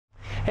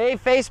Hey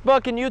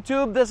Facebook and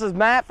YouTube, this is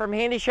Matt from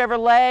Handy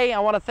Chevrolet. I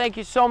want to thank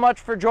you so much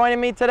for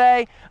joining me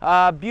today.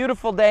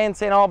 Beautiful day in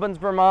St. Albans,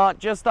 Vermont,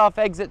 just off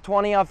exit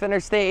 20 off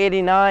Interstate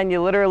 89.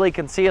 You literally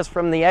can see us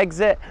from the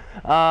exit.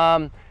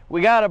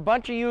 We got a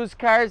bunch of used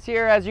cars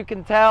here, as you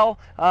can tell.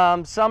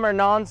 Some are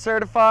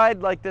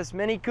non-certified, like this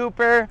Mini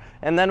Cooper,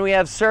 and then we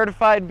have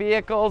certified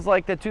vehicles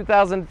like the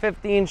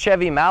 2015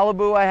 Chevy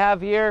Malibu I have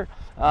here,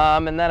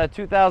 and then a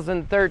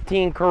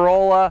 2013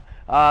 Corolla.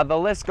 The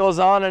list goes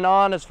on and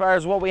on as far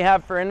as what we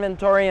have for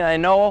inventory, and I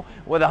know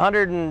with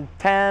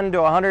 110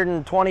 to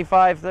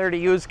 125, 30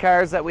 used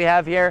cars that we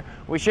have here,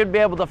 we should be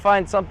able to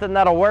find something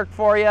that'll work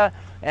for you.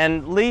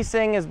 And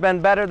leasing has been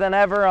better than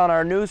ever on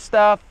our new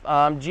stuff.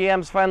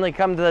 GM's finally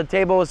come to the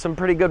table with some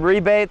pretty good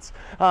rebates.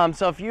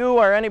 So if you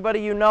or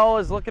anybody you know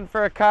is looking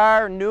for a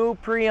car, new,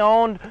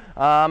 pre-owned,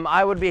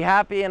 I would be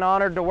happy and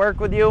honored to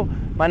work with you.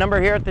 My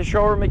number here at the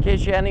showroom, in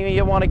case any of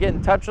you want to get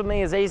in touch with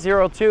me, is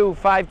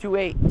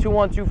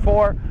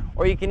 802-528-2124,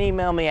 or you can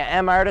email me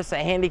at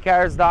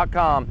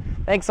martis@handycars.com.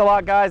 Thanks a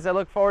lot, guys. I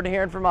look forward to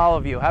hearing from all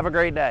of you. Have a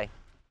great day.